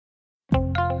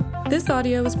This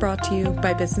audio is brought to you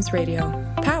by Business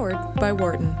Radio, powered by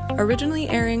Wharton, originally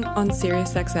airing on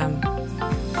SiriusXM.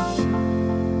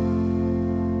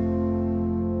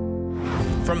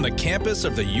 From the campus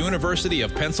of the University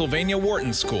of Pennsylvania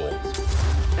Wharton School.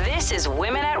 This is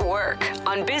Women at Work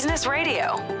on Business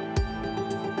Radio.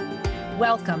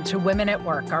 Welcome to Women at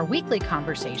Work, our weekly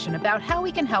conversation about how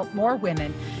we can help more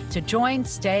women to join,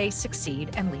 stay, succeed,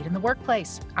 and lead in the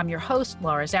workplace. I'm your host,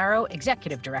 Laura Zarrow,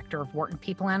 Executive Director of Wharton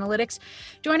People Analytics,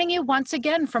 joining you once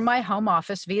again from my home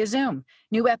office via Zoom.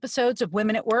 New episodes of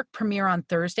Women at Work premiere on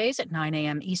Thursdays at 9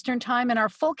 a.m. Eastern Time, and our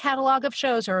full catalog of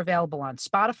shows are available on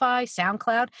Spotify,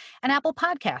 SoundCloud, and Apple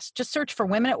Podcasts. Just search for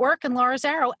Women at Work and Laura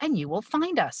Zarrow, and you will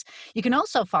find us. You can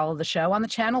also follow the show on the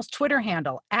channel's Twitter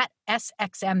handle,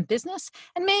 @SXM Business,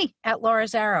 and me, @Laura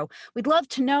Zarrow. We'd love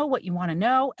to know what you want to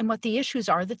know and what the issues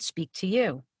are that speak to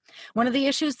you. One of the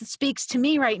issues that speaks to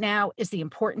me right now is the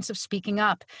importance of speaking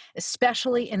up,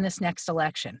 especially in this next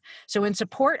election. So in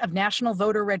support of National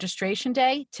Voter Registration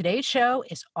Day, today's show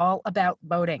is all about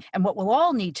voting and what we'll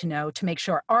all need to know to make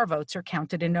sure our votes are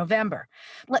counted in November.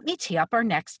 Let me tee up our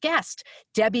next guest,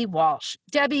 Debbie Walsh.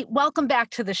 Debbie, welcome back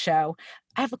to the show.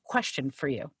 I have a question for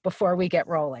you before we get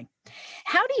rolling.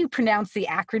 How do you pronounce the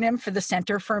acronym for the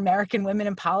Center for American Women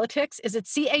in Politics? Is it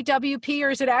CAWP or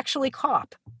is it actually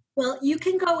COP? Well, you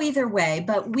can go either way,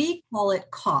 but we call it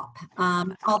COP.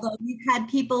 Although we've had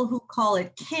people who call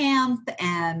it CAMP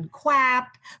and QUAP,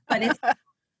 but it's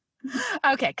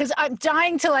okay, because I'm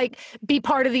dying to be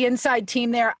part of the inside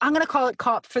team there. I'm going to call it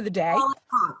COP for the day. call it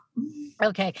COP.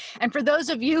 Okay, and for those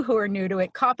of you who are new to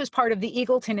it, COP is part of the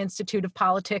Eagleton Institute of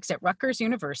Politics at Rutgers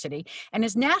University and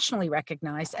is nationally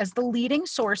recognized as the leading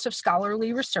source of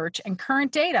scholarly research and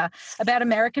current data about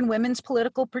American women's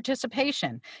political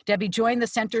participation. Debbie joined the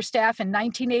center staff in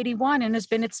 1981 and has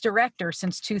been its director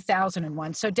since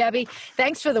 2001. So Debbie,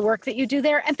 thanks for the work that you do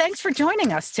there, and thanks for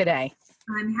joining us today.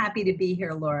 I'm happy to be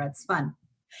here, Laura. It's fun.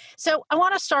 So I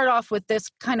want to start off with this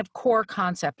kind of core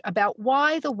concept about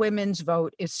why the women's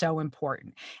vote is so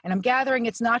important. And I'm gathering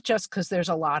it's not just because there's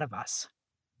a lot of us.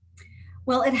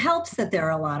 Well, it helps that there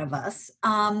are a lot of us,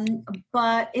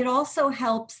 but it also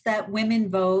helps that women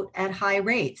vote at high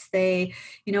rates.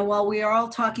 While we are all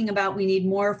talking about we need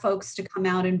more folks to come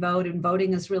out and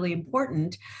voting is really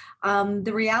important,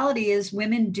 the reality is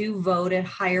women do vote at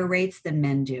higher rates than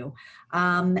men do.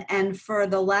 And for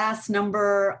the last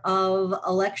number of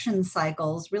election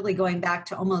cycles, really going back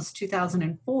to almost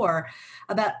 2004,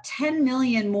 about 10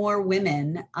 million more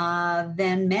women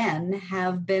than men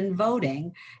have been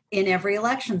voting in every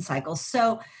election cycle.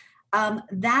 So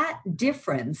that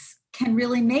difference can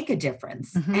really make a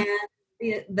difference. Mm-hmm.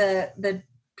 And the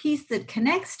piece that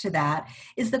connects to that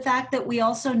is the fact that we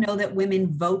also know that women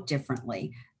vote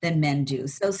differently than men do.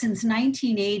 So since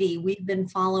 1980, we've been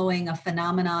following a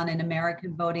phenomenon in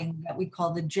American voting that we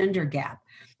call the gender gap,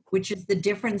 which is the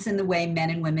difference in the way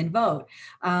men and women vote.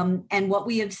 And what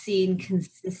we have seen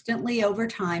consistently over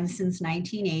time since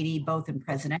 1980, both in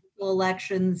presidential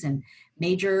elections and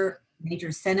major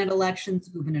Senate elections,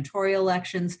 gubernatorial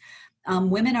elections,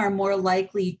 women are more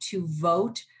likely to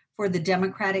vote for the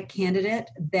Democratic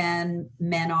candidate than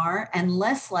men are, and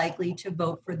less likely to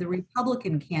vote for the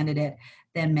Republican candidate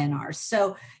than men are.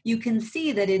 So you can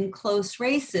see that in close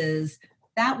races,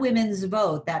 that women's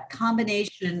vote, that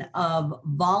combination of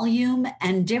volume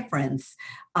and difference,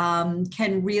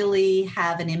 can really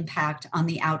have an impact on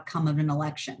the outcome of an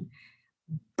election.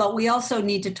 But we also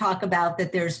need to talk about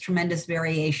that there's tremendous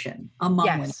variation among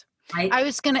women. Right? I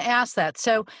was going to ask that.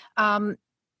 So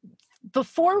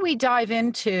before we dive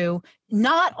into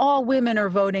not all women are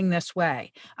voting this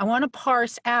way, I want to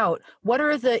parse out what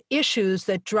are the issues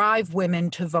that drive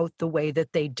women to vote the way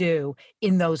that they do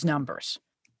in those numbers.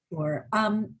 Sure.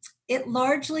 It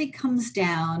largely comes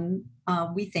down,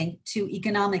 we think, to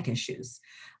economic issues.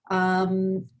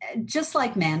 Just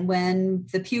like men, when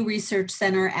the Pew Research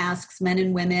Center asks men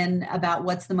and women about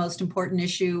what's the most important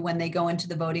issue when they go into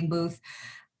the voting booth,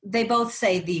 they both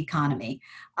say the economy.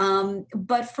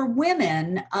 But for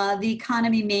women, the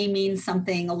economy may mean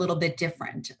something a little bit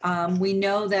different. We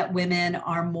know that women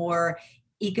are more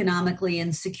economically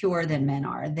insecure than men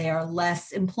are. They are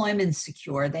less employment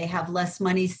secure. They have less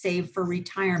money saved for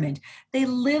retirement. They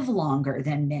live longer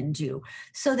than men do.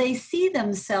 So they see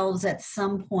themselves at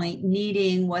some point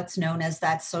needing what's known as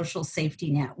that social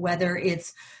safety net, whether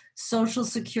it's Social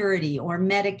Security or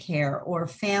Medicare or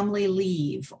family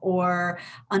leave or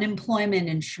unemployment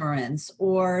insurance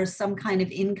or some kind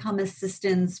of income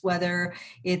assistance, whether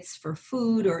it's for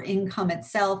food or income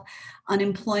itself,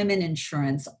 unemployment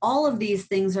insurance. All of these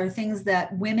things are things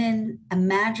that women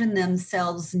imagine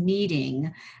themselves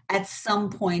needing at some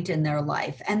point in their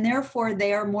life. And therefore,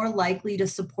 they are more likely to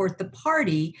support the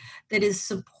party that is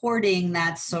supporting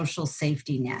that social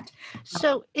safety net.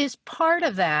 So is part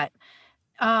of that,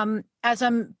 as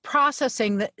I'm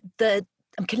processing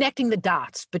I'm connecting the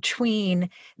dots between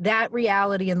that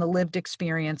reality and the lived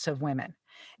experience of women,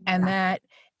 and that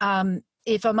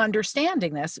if I'm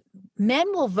understanding this, men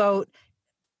will vote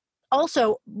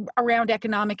also around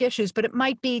economic issues, but it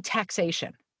might be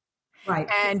taxation. Right.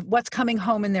 And what's coming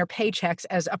home in their paychecks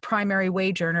as a primary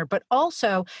wage earner, but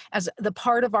also as the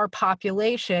part of our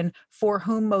population for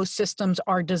whom most systems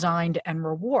are designed and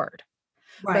reward.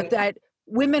 Right. But that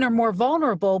women are more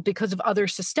vulnerable because of other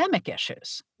systemic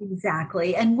issues.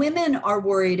 Exactly. And women are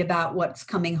worried about what's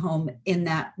coming home in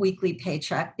that weekly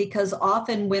paycheck because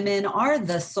often women are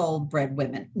the sole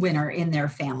winner in their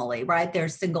family, right? They're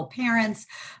single parents,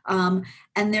 and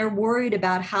they're worried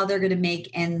about how they're going to make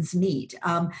ends meet.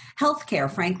 Healthcare,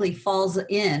 frankly, falls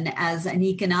in as an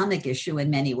economic issue in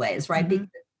many ways, right? Mm-hmm. Because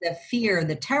the fear,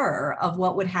 the terror of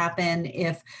what would happen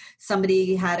if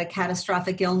somebody had a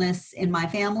catastrophic illness in my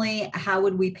family, how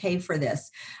would we pay for this?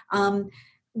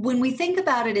 When we think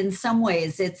about it in some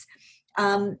ways, it's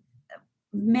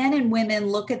men and women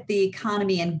look at the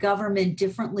economy and government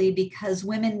differently because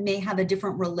women may have a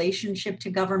different relationship to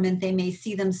government. They may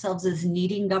see themselves as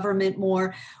needing government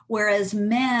more, whereas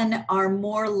men are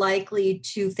more likely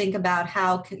to think about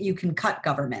how you can cut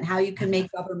government, how you can make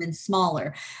government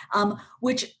smaller,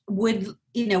 which would,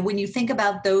 when you think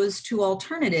about those two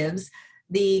alternatives,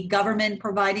 the government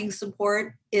providing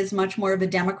support is much more of a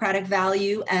Democratic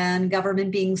value, and government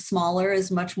being smaller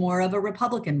is much more of a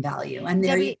Republican value. And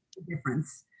there is a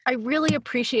difference. I really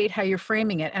appreciate how you're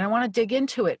framing it, and I want to dig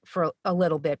into it for a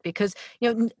little bit because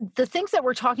the things that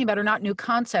we're talking about are not new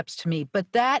concepts to me, but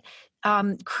that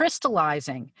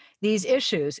crystallizing these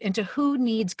issues into who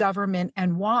needs government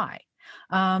and why.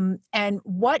 And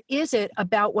what is it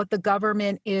about what the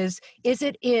government is? Is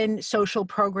it in social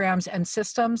programs and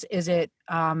systems? Is it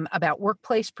about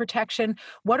workplace protection?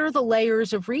 What are the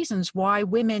layers of reasons why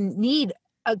women need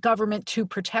a government to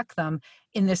protect them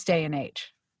in this day and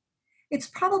age? It's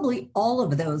probably all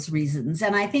of those reasons.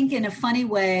 And I think in a funny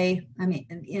way,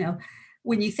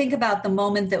 when you think about the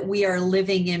moment that we are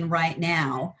living in right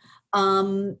now,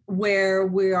 where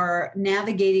we are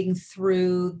navigating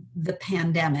through the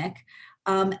pandemic,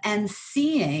 and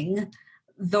seeing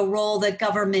the role that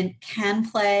government can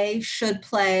play, should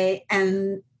play,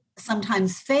 and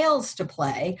sometimes fails to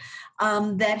play,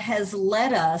 that has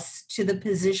led us to the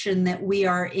position that we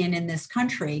are in this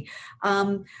country,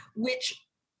 which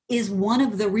is one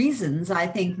of the reasons I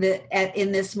think that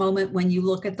in this moment, when you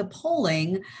look at the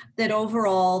polling, that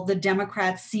overall the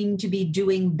Democrats seem to be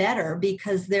doing better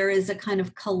because there is a kind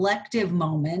of collective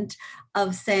moment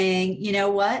of saying, you know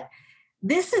what?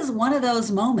 This is one of those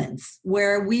moments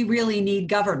where we really need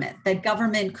government, that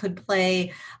government could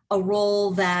play a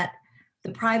role that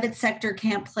the private sector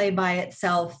can't play by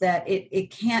itself, that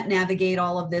it can't navigate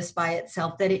all of this by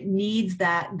itself, that it needs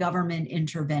that government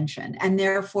intervention. And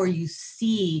therefore you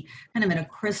see kind of in a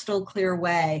crystal clear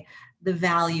way the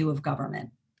value of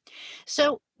government.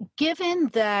 So given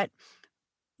that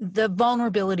the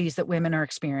vulnerabilities that women are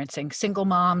experiencing, single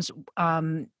moms,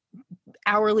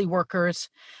 hourly workers,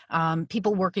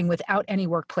 people working without any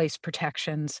workplace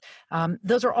protections.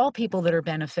 Those are all people that are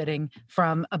benefiting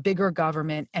from a bigger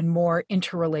government and more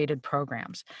interrelated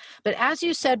programs. But as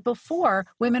you said before,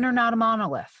 women are not a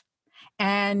monolith.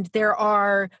 And there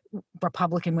are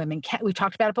Republican women, we've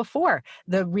talked about it before,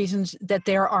 the reasons that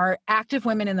there are active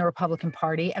women in the Republican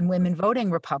Party and women voting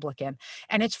Republican.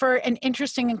 And it's for an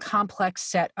interesting and complex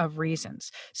set of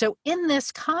reasons. So in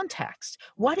this context,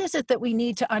 what is it that we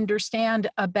need to understand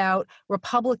about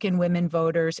Republican women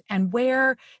voters and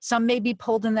where some may be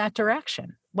pulled in that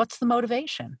direction? What's the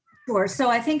motivation? Sure. So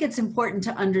I think it's important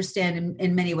to understand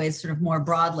in many ways, sort of more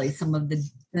broadly, some of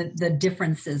the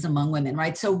differences among women,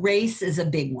 right? So race is a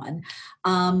big one.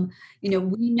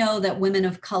 We know that women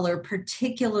of color,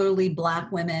 particularly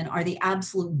Black women, are the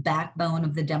absolute backbone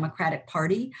of the Democratic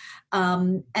Party.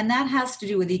 And that has to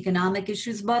do with economic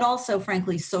issues, but also,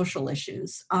 frankly, social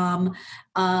issues and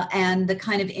the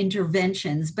kind of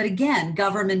interventions. But again,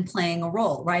 government playing a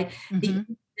role, right? Mm-hmm. The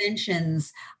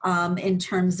interventions in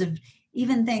terms of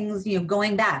even things,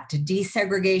 going back to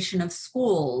desegregation of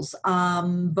schools,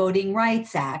 Voting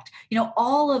Rights Act,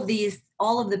 all of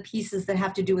the pieces that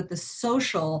have to do with the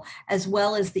social as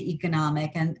well as the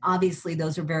economic. And obviously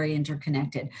those are very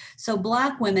interconnected. So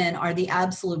Black women are the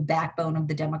absolute backbone of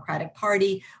the Democratic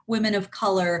Party, women of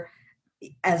color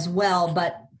as well,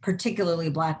 but particularly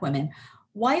Black women.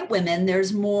 White women,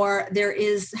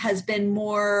 has been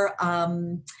more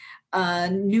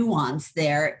nuance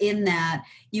there, in that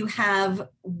you have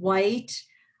white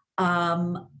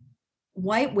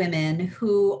women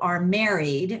who are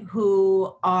married,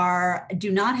 who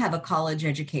do not have a college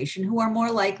education, who are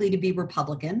more likely to be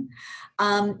Republican.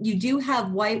 You do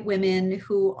have white women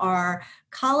who are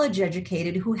college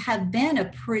educated, who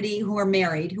are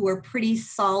married, who are pretty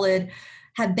solid,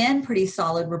 have been pretty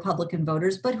solid Republican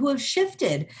voters, but who have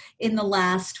shifted in the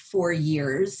last 4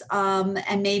 years,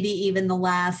 and maybe even the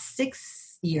last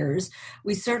 6 years.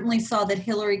 We certainly saw that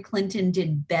Hillary Clinton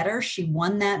did better. She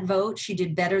won that vote. She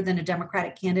did better than a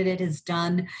Democratic candidate has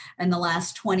done in the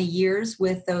last 20 years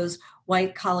with those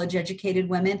white college-educated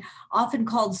women, often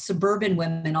called suburban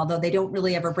women, although they don't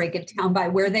really ever break it down by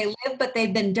where they live, but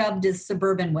they've been dubbed as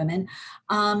suburban women.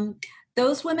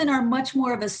 Those women are much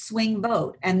more of a swing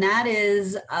vote, and that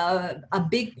is a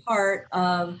big part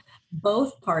of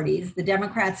both parties. The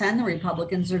Democrats and the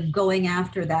Republicans are going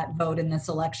after that vote in this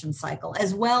election cycle,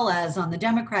 as well as on the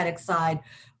Democratic side,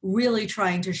 really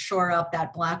trying to shore up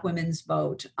that Black women's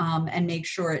vote and make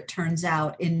sure it turns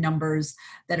out in numbers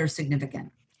that are significant.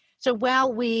 So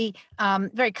while we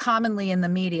very commonly in the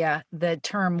media, the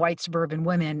term white suburban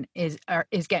women is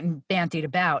getting bandied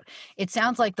about, it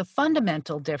sounds like the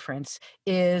fundamental difference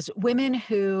is women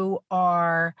who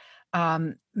are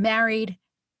married,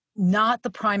 not the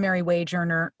primary wage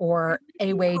earner or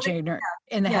a wage earner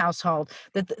in the household,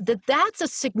 that's a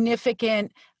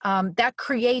significant, that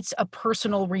creates a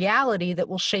personal reality that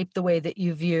will shape the way that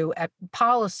you view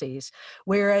policies.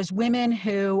 Whereas women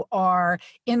who are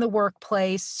in the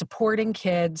workplace, supporting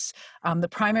kids, the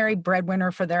primary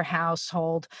breadwinner for their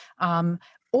household,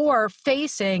 or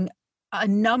facing a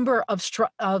number of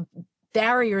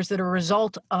barriers that are a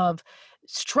result of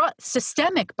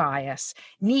systemic bias,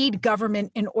 need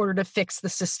government in order to fix the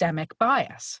systemic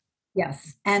bias.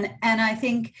 Yes, and I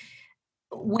think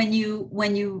when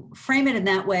you frame it in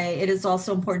that way, it is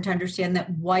also important to understand that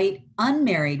white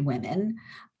unmarried women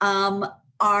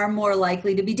are more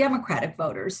likely to be Democratic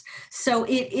voters. So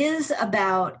it is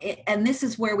about, and this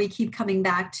is where we keep coming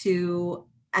back to,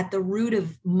 at the root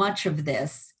of much of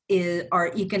this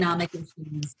are economic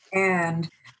issues and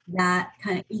that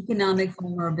kind of economic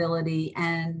vulnerability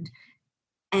and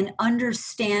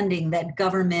understanding that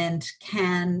government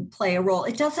can play a role.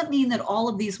 It doesn't mean that all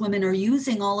of these women are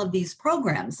using all of these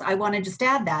programs. I want to just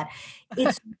add that.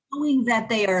 It's knowing that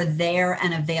they are there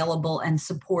and available and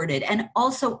supported, and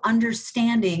also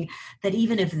understanding that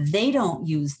even if they don't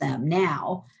use them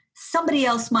now, somebody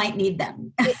else might need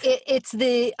them. It's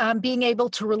the being able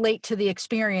to relate to the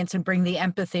experience and bring the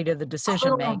empathy to the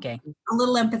decision making. A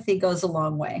little empathy goes a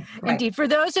long way. Right. Indeed. For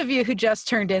those of you who just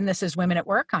turned in, this is Women at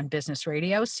Work on Business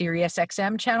Radio, Sirius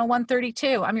XM, Channel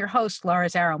 132. I'm your host, Laura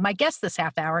Zarrow. My guest this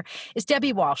half hour is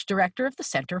Debbie Walsh, Director of the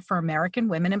Center for American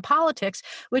Women in Politics,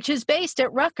 which is based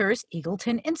at Rutgers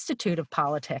Eagleton Institute of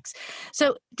Politics.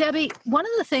 So, Debbie, one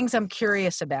of the things I'm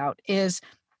curious about is,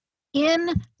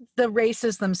 in the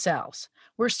races themselves,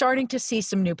 we're starting to see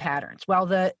some new patterns. While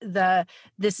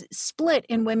this split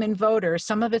in women voters,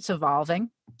 some of it's evolving.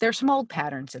 There's some old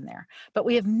patterns in there, but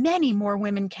we have many more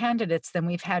women candidates than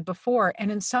we've had before.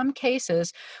 And in some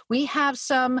cases, we have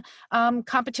some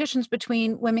competitions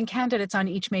between women candidates on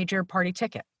each major party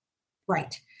ticket.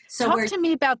 Right. So talk to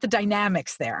me about the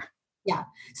dynamics there. Yeah.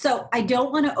 So I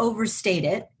don't want to overstate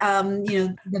it.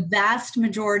 The vast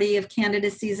majority of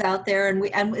candidacies out there,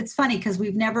 and it's funny because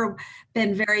we've never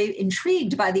been very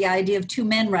intrigued by the idea of two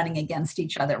men running against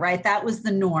each other, right? That was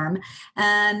the norm.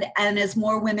 And as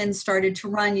more women started to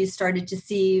run, you started to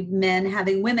see men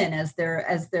having women as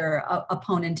their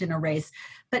opponent in a race.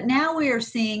 But now we are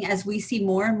seeing, as we see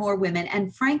more and more women,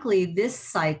 and frankly, this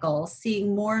cycle,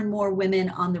 seeing more and more women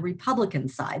on the Republican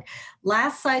side.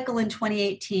 Last cycle in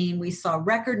 2018, we saw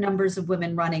record numbers of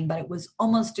women running, but it was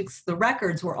the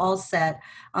records were all set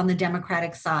on the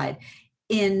Democratic side.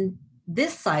 In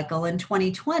this cycle, in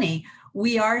 2020,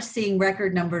 we are seeing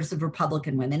record numbers of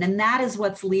Republican women. And that is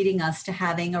what's leading us to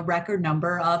having a record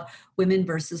number of women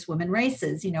versus women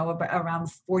races,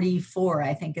 around 44,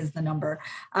 I think is the number.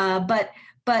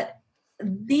 But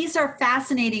these are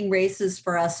fascinating races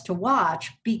for us to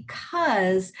watch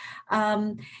because,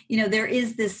 there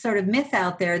is this sort of myth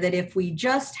out there that if we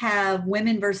just have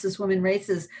women versus women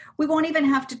races, we won't even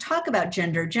have to talk about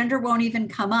gender. Gender won't even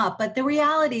come up. But the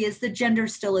reality is that gender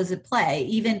still is at play.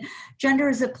 Even gender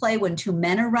is at play when two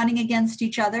men are running against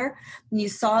each other. And you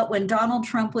saw it when Donald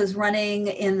Trump was running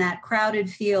in that crowded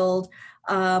field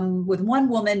with one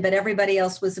woman, but everybody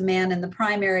else was a man in the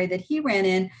primary that he ran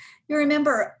in. You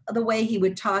remember the way he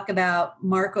would talk about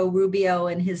Marco Rubio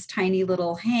and his tiny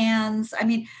little hands. I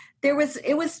mean, it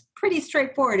was pretty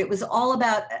straightforward. It's all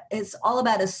about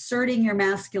asserting your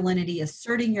masculinity,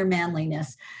 asserting your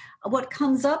manliness. What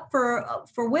comes up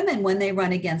for women when they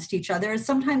run against each other is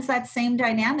sometimes that same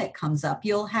dynamic comes up.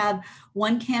 You'll have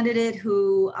one candidate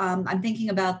who, I'm thinking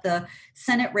about the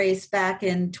Senate race back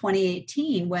in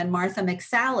 2018 when Martha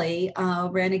McSally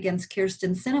ran against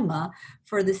Kyrsten Sinema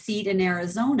for the seat in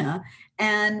Arizona.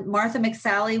 And Martha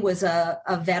McSally was a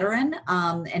veteran,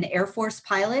 an Air Force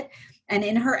pilot. And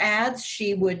in her ads,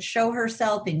 she would show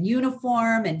herself in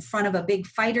uniform in front of a big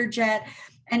fighter jet.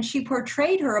 And she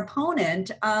portrayed her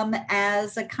opponent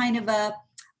as a kind of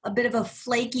a bit of a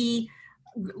flaky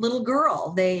little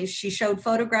girl. She showed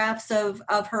photographs of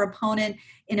her opponent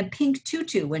in a pink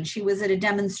tutu when she was at a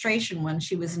demonstration when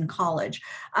she was in college.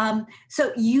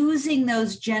 So using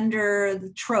those gender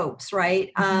tropes,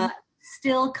 right,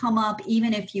 still come up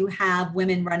even if you have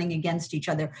women running against each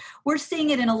other. We're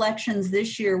seeing it in elections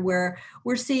this year where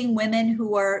we're seeing women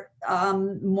who are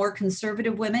more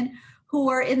conservative women who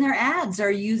are in their ads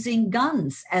are using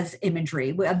guns as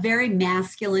imagery, a very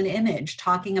masculine image,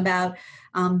 talking about,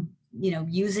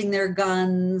 using their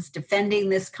guns, defending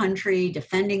this country,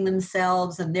 defending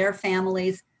themselves and their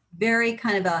families, very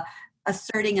kind of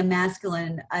asserting a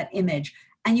masculine image.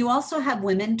 And you also have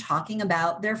women talking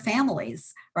about their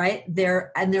families, right?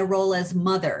 Their role as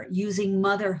mother, using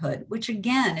motherhood, which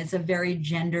again is a very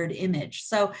gendered image.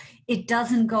 So it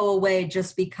doesn't go away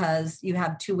just because you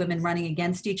have two women running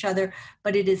against each other,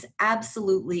 but it is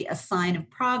absolutely a sign of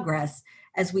progress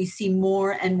as we see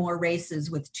more and more races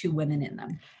with two women in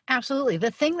them. Absolutely. The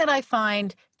thing that I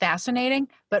find fascinating,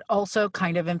 but also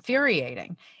kind of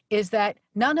infuriating, is that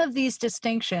none of these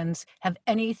distinctions have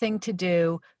anything to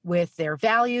do with their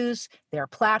values, their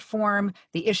platform,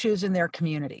 the issues in their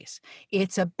communities.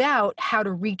 It's about how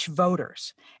to reach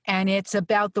voters. And it's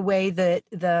about the way that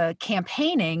the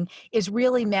campaigning is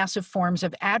really massive forms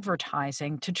of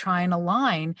advertising to try and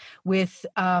align with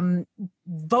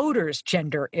voters'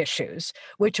 gender issues,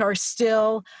 which are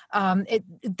still,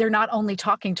 they're not only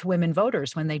talking to women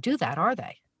voters when they do that, are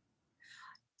they?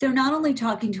 They're not only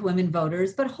talking to women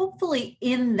voters, but hopefully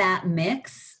in that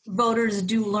mix, voters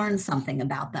do learn something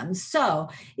about them. So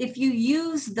if you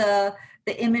use the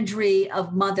imagery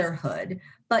of motherhood,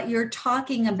 but you're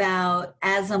talking about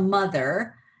as a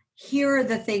mother, here are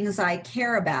the things I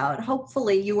care about.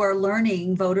 Hopefully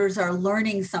voters are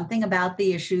learning something about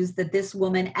the issues that this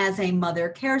woman as a mother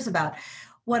cares about.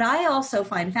 What I also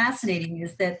find fascinating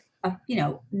is that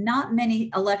not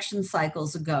many election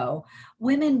cycles ago,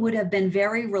 women would have been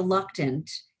very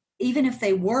reluctant, even if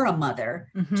they were a mother,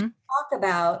 to talk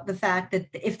about the fact that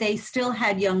if they still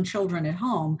had young children at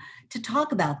home, to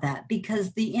talk about that,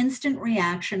 because the instant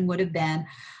reaction would have been,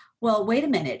 well, wait a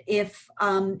minute, if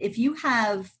you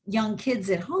have young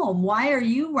kids at home, why are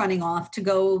you running off to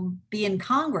go be in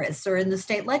Congress or in the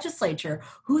state legislature?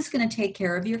 Who's going to take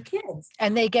care of your kids?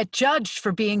 And they get judged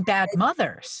for being bad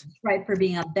mothers. Right, for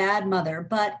being a bad mother.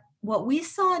 But what we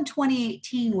saw in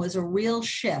 2018 was a real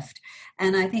shift.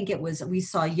 And I think we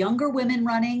saw younger women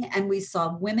running, and we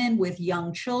saw women with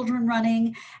young children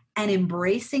running and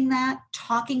embracing that,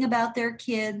 talking about their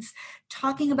kids,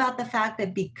 talking about the fact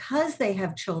that because they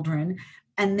have children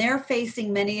and they're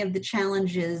facing many of the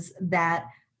challenges that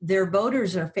their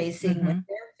voters are facing with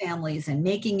their families and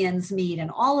making ends meet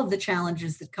and all of the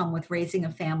challenges that come with raising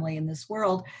a family in this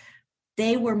world,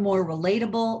 they were more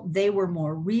relatable, they were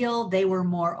more real, they were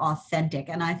more authentic.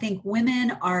 And I think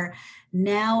women are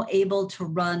now able to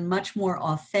run much more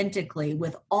authentically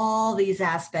with all these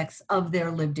aspects of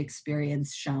their lived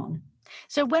experience shown.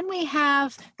 So when we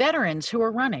have veterans who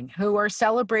are running, who are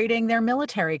celebrating their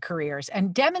military careers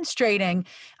and demonstrating,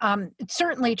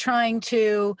 certainly trying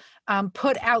to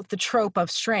put out the trope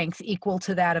of strength equal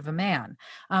to that of a man,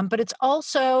 but it's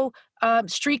also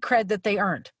street cred that they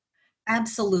earned.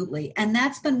 Absolutely. And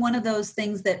that's been one of those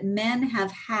things that men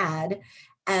have had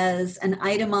as an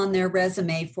item on their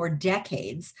resume for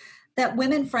decades. that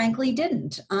women frankly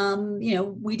didn't.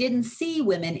 We didn't see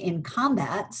women in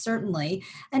combat, certainly.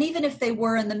 And even if they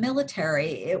were in the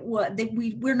military,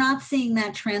 we're not seeing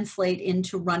that translate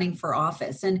into running for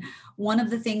office. And one of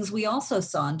the things we also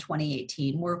saw in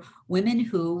 2018 were we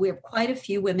have quite a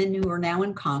few women who are now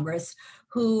in Congress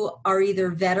who are either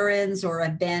veterans or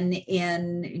have been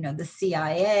in, the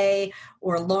CIA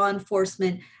or law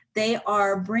enforcement. They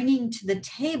are bringing to the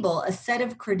table a set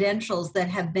of credentials that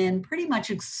have been pretty much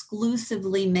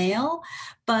exclusively male,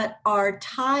 but are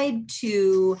tied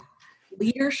to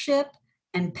leadership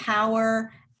and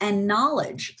power and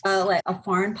knowledge, like a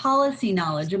foreign policy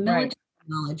knowledge, a military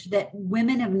knowledge that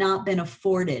women have not been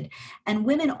afforded. And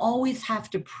women always have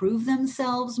to prove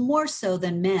themselves more so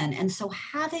than men. And so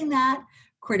having that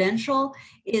credential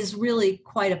is really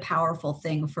quite a powerful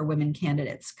thing for women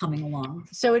candidates coming along.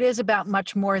 So it is about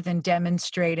much more than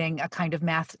demonstrating a kind of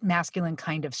masculine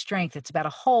kind of strength. It's about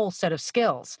a whole set of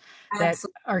skills that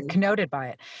are connoted by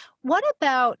it. What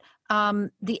about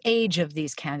the age of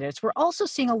these candidates? We're also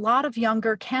seeing a lot of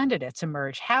younger candidates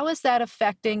emerge. How is that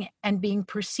affecting and being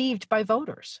perceived by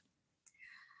voters?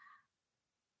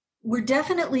 We're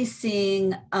definitely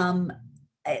seeing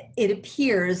it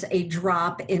appears a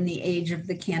drop in the age of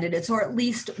the candidates, or at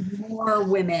least more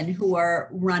women who are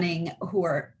running who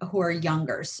are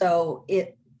younger. So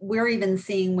we're even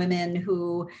seeing women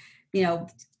who,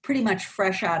 pretty much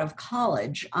fresh out of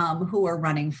college, who are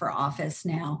running for office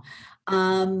now.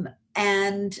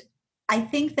 And I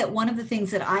think that one of the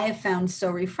things that I have found so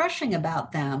refreshing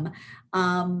about them,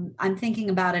 I'm thinking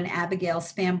about an Abigail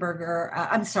Spanberger,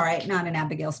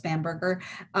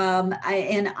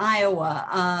 in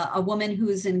Iowa, a woman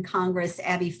who's in Congress,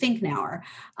 Abby Finkenauer,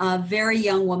 a very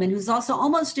young woman who's also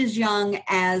almost as young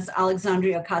as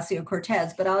Alexandria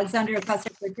Ocasio-Cortez, but Alexandria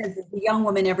Ocasio-Cortez is the young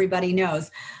woman everybody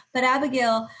knows. But Abby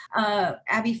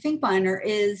Finkenauer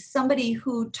is somebody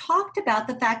who talked about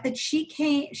the fact that she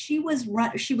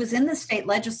was in the state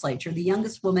legislature, the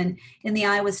youngest woman in the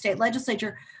Iowa state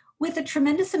legislature, with a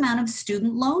tremendous amount of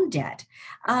student loan debt.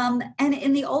 And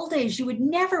in the old days, you would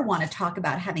never want to talk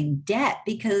about having debt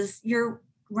because you're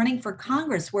running for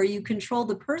Congress where you control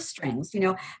the purse strings.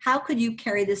 How could you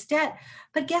carry this debt?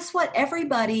 But guess what?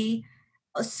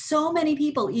 So many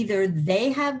people, either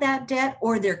they have that debt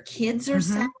or their kids are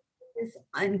saddled with this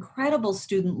incredible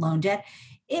student loan debt.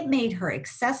 It made her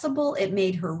accessible, it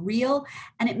made her real,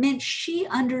 and it meant she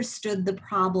understood the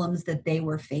problems that they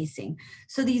were facing.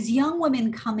 So these young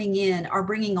women coming in are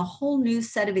bringing a whole new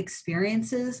set of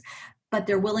experiences, but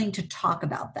they're willing to talk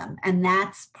about them. And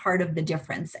that's part of the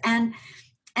difference. And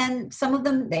some of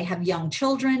them, they have young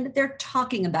children. They're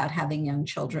talking about having young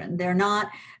children. They're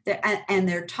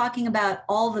talking about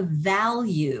all the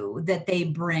value that they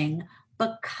bring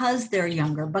because they're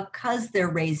younger, because they're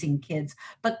raising kids,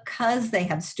 because they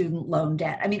have student loan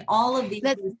debt. I mean, all of these.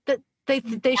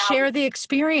 They share the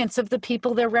experience of the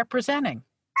people they're representing.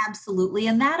 Absolutely.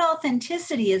 And that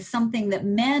authenticity is something that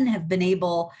men have been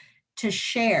able to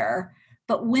share,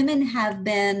 but women have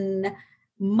been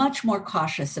much more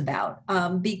cautious about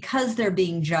because they're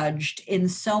being judged in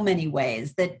so many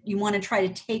ways that you want to try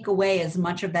to take away as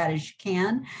much of that as you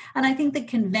can. And I think the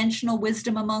conventional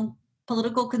wisdom among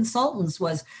political consultants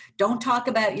was, don't talk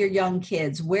about your young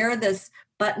kids, wear this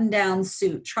button-down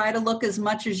suit, try to look as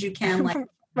much as you can like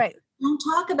right. Don't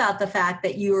talk about the fact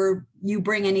that you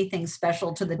bring anything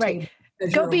special to the table.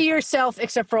 Go be yourself,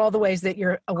 except for all the ways that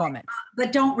you're a woman.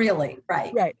 But don't really,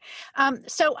 right. Right.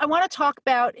 So I want to talk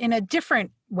about in a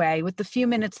different way with the few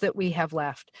minutes that we have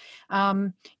left.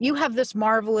 You have this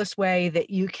marvelous way that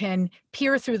you can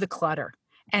peer through the clutter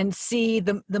and see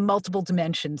the multiple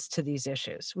dimensions to these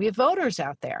issues. We have voters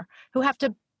out there who have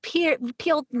to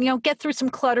get through some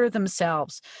clutter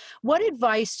themselves. What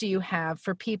advice do you have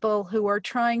for people who are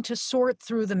trying to sort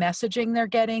through the messaging they're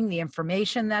getting, the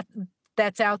information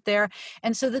that's out there,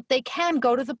 and so that they can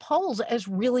go to the polls as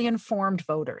really informed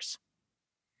voters?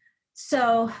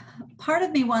 So part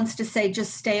of me wants to say,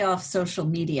 just stay off social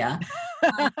media.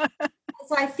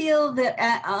 So I feel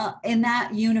that in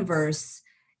that universe,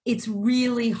 it's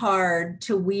really hard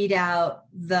to weed out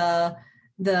the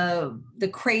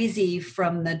crazy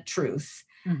from the truth.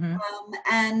 Mm-hmm.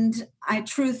 And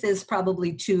truth is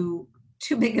probably too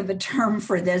big of a term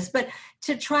for this, but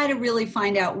to try to really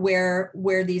find out where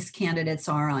these candidates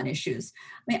are on issues.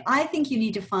 I mean, I think you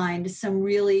need to find some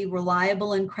really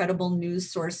reliable and credible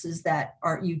news sources that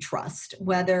you trust,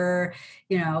 whether,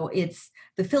 it's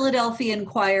the Philadelphia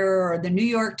Inquirer or the New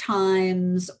York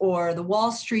Times or the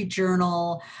Wall Street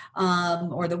Journal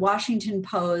or the Washington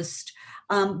Post,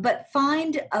 but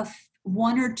find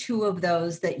one or two of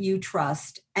those that you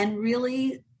trust and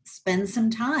really spend some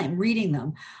time reading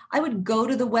them. I would go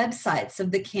to the websites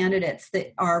of the candidates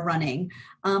that are running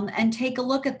and take a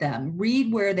look at them,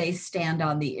 read where they stand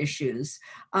on the issues.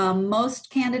 Most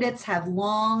candidates have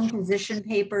long position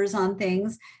papers on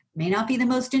things. May not be the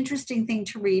most interesting thing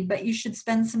to read, but you should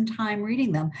spend some time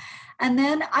reading them. And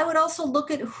then I would also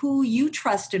look at who you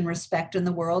trust and respect in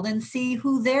the world and see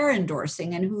who they're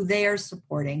endorsing and who they are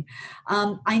supporting.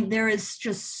 There is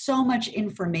just so much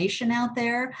information out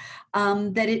there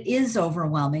that it is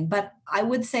overwhelming. But I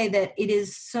would say that it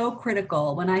is so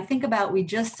critical. When I think about, we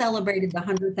just celebrated the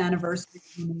 100th anniversary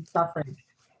of women's suffrage.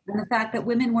 And the fact that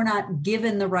women were not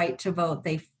given the right to vote,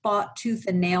 they fought tooth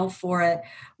and nail for it.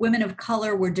 Women of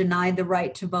color were denied the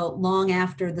right to vote long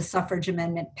after the suffrage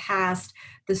amendment passed.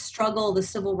 The struggle, the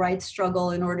civil rights struggle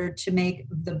in order to make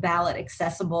the ballot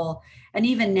accessible. And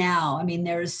even now, I mean,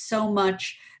 there's so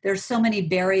many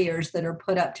barriers that are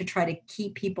put up to try to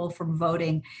keep people from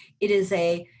voting. It is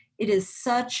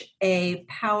such a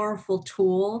powerful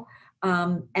tool.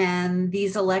 And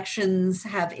these elections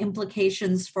have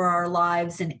implications for our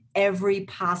lives in every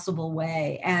possible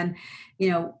way. And,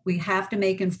 we have to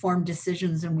make informed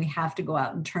decisions and we have to go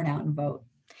out and turn out and vote.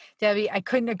 Debbie, I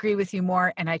couldn't agree with you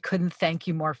more, and I couldn't thank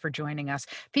you more for joining us.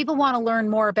 People want to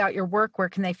learn more about your work. Where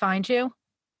can they find you?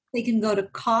 They can go to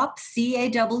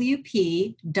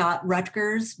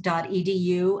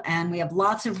cawp.rutgers.edu, and we have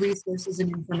lots of resources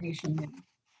and information there.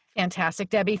 Fantastic,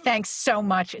 Debbie. Thanks so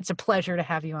much. It's a pleasure to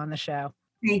have you on the show.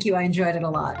 Thank you. I enjoyed it a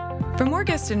lot. For more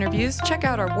guest interviews, check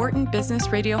out our Wharton Business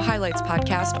Radio Highlights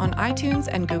podcast on iTunes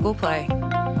and Google Play.